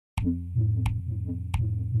I've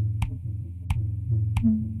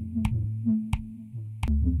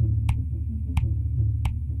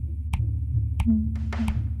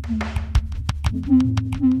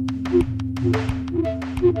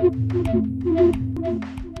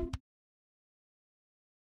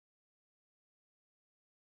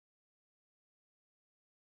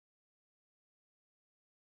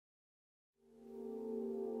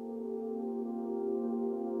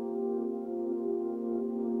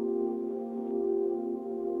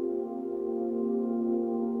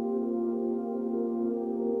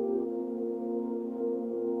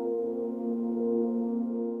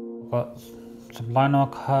got some line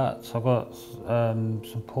art cuts, I've got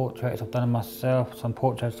some portraits I've done of myself, some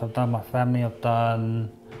portraits I've done of my family, I've done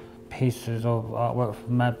pieces of artwork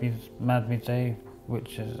from Mad Museum,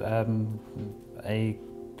 which is a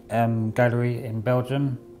gallery in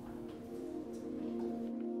Belgium.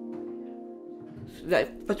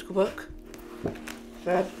 Like practical work.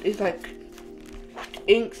 So it's like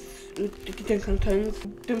inks with different tones,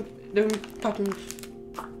 different patterns,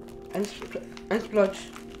 and splodge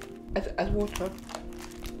as water.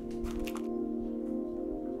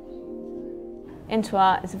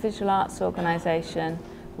 Intoart is a visual arts organisation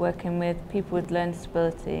working with people with learning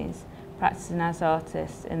disabilities, practising as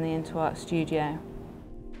artists in the Intoart studio.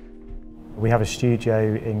 We have a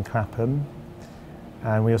studio in Clapham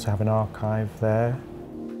and we also have an archive there.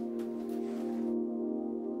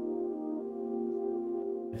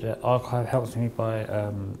 The archive helps me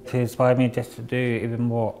to inspire me just to do even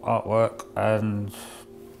more artwork and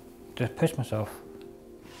just push myself.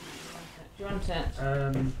 Do you want it?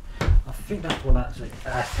 I think that's what that's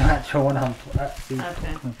the actual one I'm actually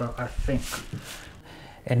talking about, I think.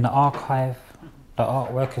 In the archive, the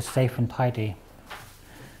artwork is safe and tidy,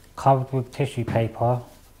 covered with tissue paper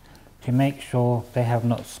to make sure they have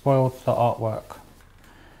not spoiled the artwork.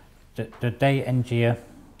 The date and year,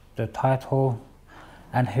 the title,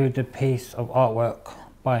 and who the piece of artwork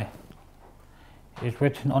by is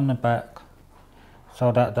written on the back, so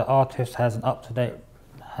that the artist has an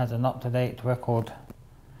up-to-date record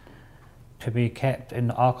to be kept in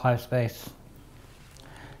the archive space.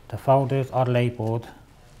 The folders are labelled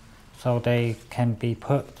so they can be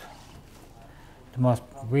put the most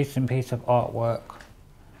recent piece of artwork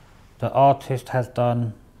the artist has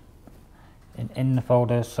done in the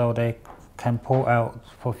folders so they can pull out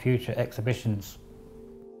for future exhibitions.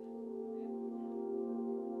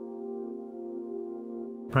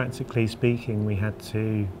 Practically speaking, we had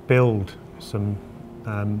to build some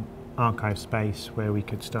archive space where we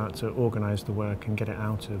could start to organise the work and get it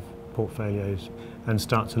out of portfolios and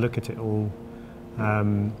start to look at it all,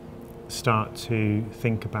 start to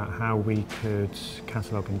think about how we could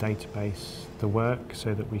catalogue and database the work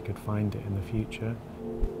so that we could find it in the future.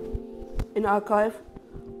 In archive,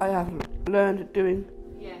 I have learned doing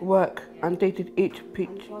work and dated each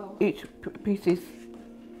pieces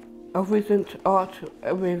of recent art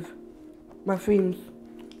with my themes.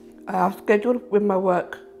 I have scheduled with my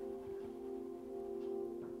work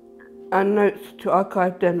and notes to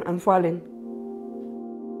archive them and filing.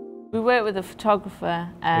 We worked with a photographer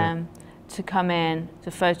to come in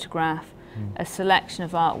to photograph a selection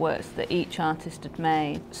of artworks that each artist had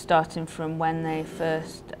made, starting from when they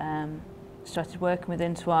first started working with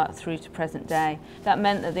Intoart through to present day. That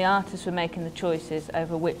meant that the artists were making the choices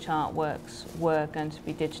over which artworks were going to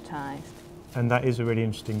be digitised. And that is a really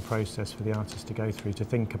interesting process for the artist to go through, to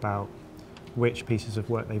think about which pieces of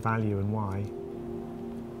work they value and why.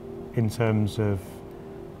 In terms of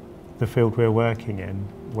the field we're working in,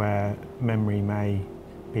 where memory may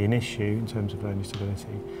be an issue in terms of learning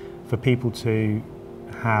disability, for people to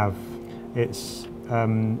have, it's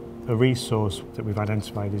a resource that we've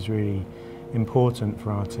identified is really important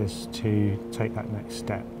for artists to take that next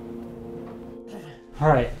step.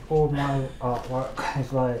 Right, all my artwork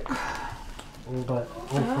is like all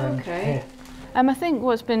framed here. I think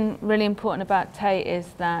what's been really important about Tate is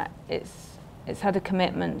that it's had a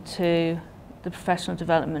commitment to the professional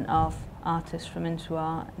development of artists from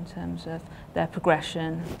Intoart in terms of their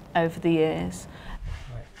progression over the years.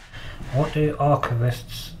 Right. What do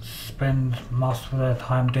archivists spend most of their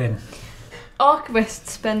time doing? Archivists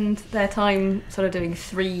spend their time sort of doing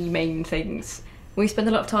three main things. We spend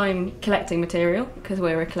a lot of time collecting material because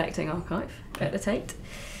we're a collecting archive at the Tate.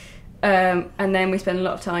 And then we spend a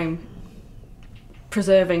lot of time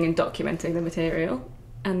preserving and documenting the material.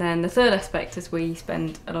 And then the third aspect is we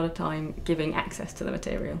spend a lot of time giving access to the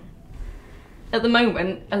material. At the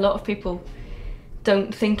moment, a lot of people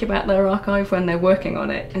don't think about their archive when they're working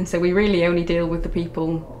on it, and so we really only deal with the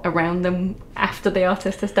people around them after the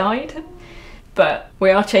artist has died. But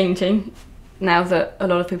we are changing now that a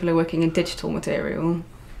lot of people are working in digital material,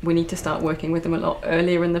 we need to start working with them a lot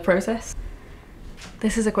earlier in the process.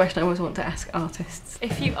 This is a question I always want to ask artists.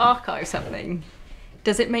 If you archive something,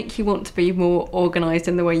 does it make you want to be more organised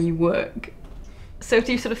in the way you work? So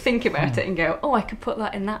do you sort of think about it and go, oh, I could put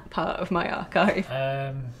that in that part of my archive?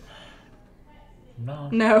 No.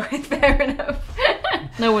 No, fair enough.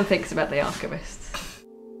 No one thinks about the archivists.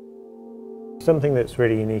 Something that's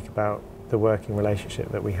really unique about the working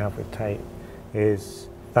relationship that we have with Tate is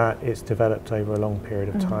that it's developed over a long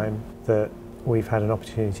period of time, that we've had an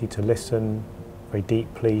opportunity to listen very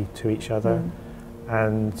deeply to each other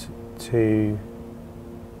and to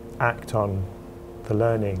act on the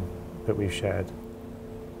learning that we've shared.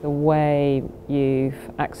 The way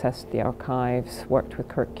you've accessed the archives, worked with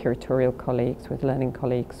curatorial colleagues, with learning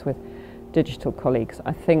colleagues, with digital colleagues,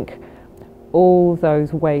 I think all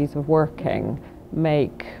those ways of working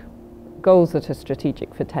make goals that are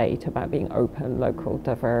strategic for Tate about being open, local,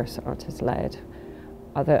 diverse, artist-led,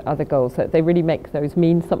 other goals, that they really make those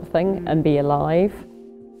mean something and be alive.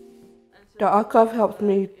 The archive helps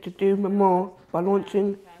me to do more by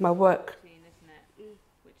launching my work,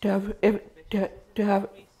 to have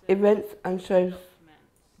events and shows,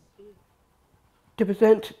 to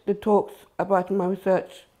present the talks about my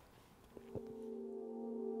research.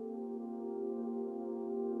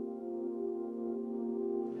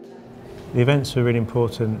 The events are really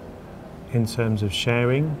important in terms of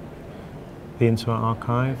sharing the Intoart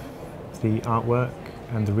archive, the artwork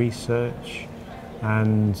and the research,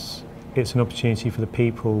 and it's an opportunity for the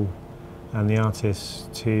people and the artists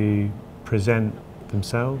to present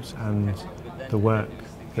themselves and the work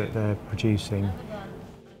that they're producing.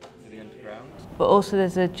 But also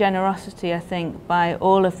there's a generosity, I think, by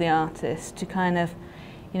all of the artists to kind of,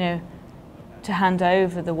 you know, to hand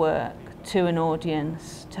over the work to an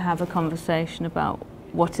audience, to have a conversation about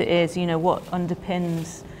what it is, you know, what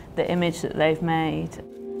underpins the image that they've made.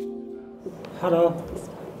 Hello,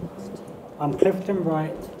 I'm Clifton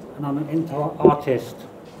Wright and I'm an Intoart artist.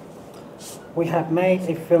 We have made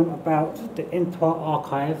a film about the Intoart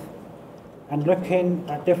archive and looking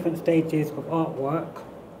at different stages of artwork.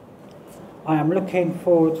 I am looking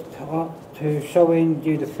forward to showing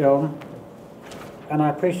you the film, and I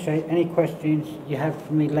appreciate any questions you have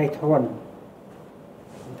for me later on.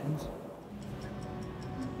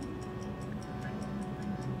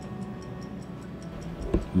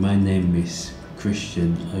 My name is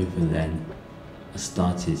Christian Overland. I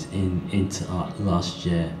started in Intoart last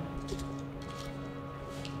year.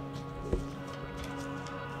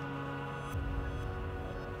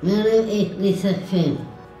 My name is Lisa Finn.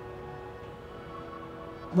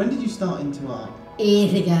 When did you start Intoart?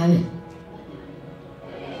 Years ago.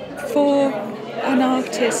 For an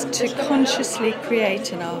artist to consciously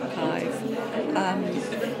create an archive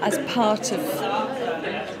as part of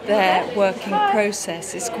their working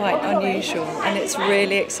process is quite unusual, and it's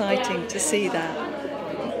really exciting to see that.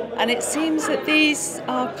 And it seems that these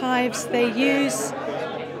archives they use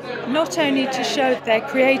not only to show their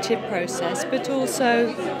creative process but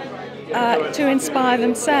also to inspire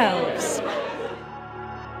themselves.